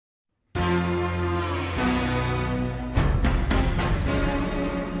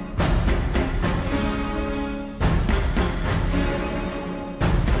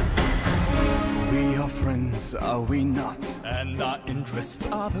friends, are we not? And our interests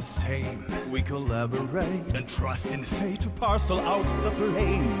are the same. We collaborate and trust in fate to parcel out the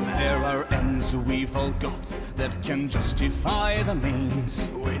blame. There are ends we've all got that can justify the means.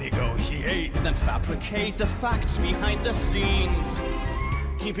 We negotiate, then fabricate the facts behind the scenes,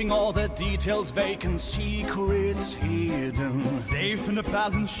 keeping all the details vague and secrets hidden, safe in the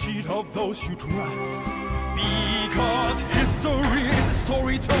balance sheet of those you trust. Because history is a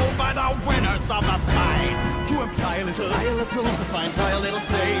story told by the winners of the fight. You imply a little, specified by a little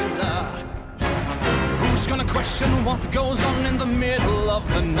sailor. Who's gonna question what goes on in the middle of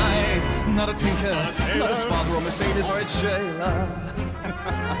the night? Not a tinker, not his father or Mercedes or a jailer.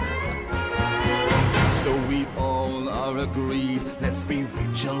 So we all are agreed, let's be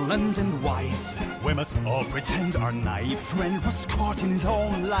vigilant and wise. We must all pretend our naive friend was caught in his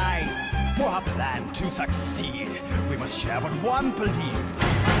own lies. For our plan to succeed, we must share but one belief.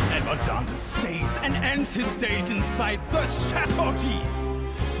 And Dante stays and ends his days inside the Chateau d'If.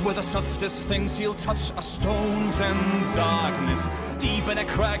 Where the softest things he'll touch are stones and darkness, deep in a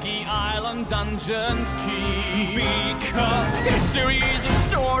craggy island dungeon's key. Because history is a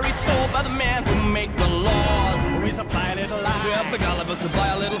story told by the man who make the laws. We supply a little lie to help the gullible to buy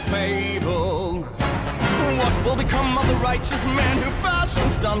a little fable. What will become of the righteous man who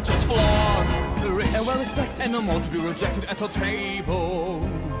fashions Dante's flaws? The rich and well-respected, and no more to be rejected at our table.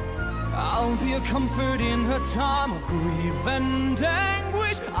 I'll be a comfort in her time of grief and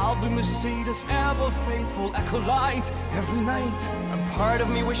anguish. I'll be Mercedes' ever faithful acolyte every night. And part of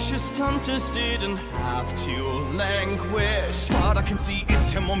me wishes Dante's didn't have to languish, but I can see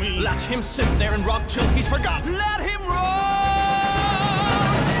it's him or me. Let him sit there and rot till he's forgot. Let him rot.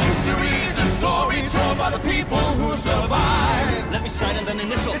 History is a story told by the people who survive. Let me sign and then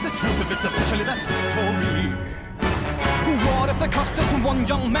initial. It's the truth if it's officially that story. What if the cost us one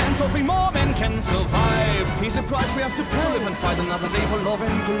young man so 3 more men can survive? He's a price we have to pay to live and fight another day for love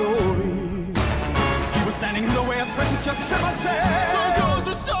and glory. He was standing in the way of friendship, justice and mercy. So goes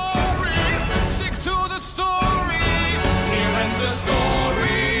the story. Stick to the story. Here ends the story.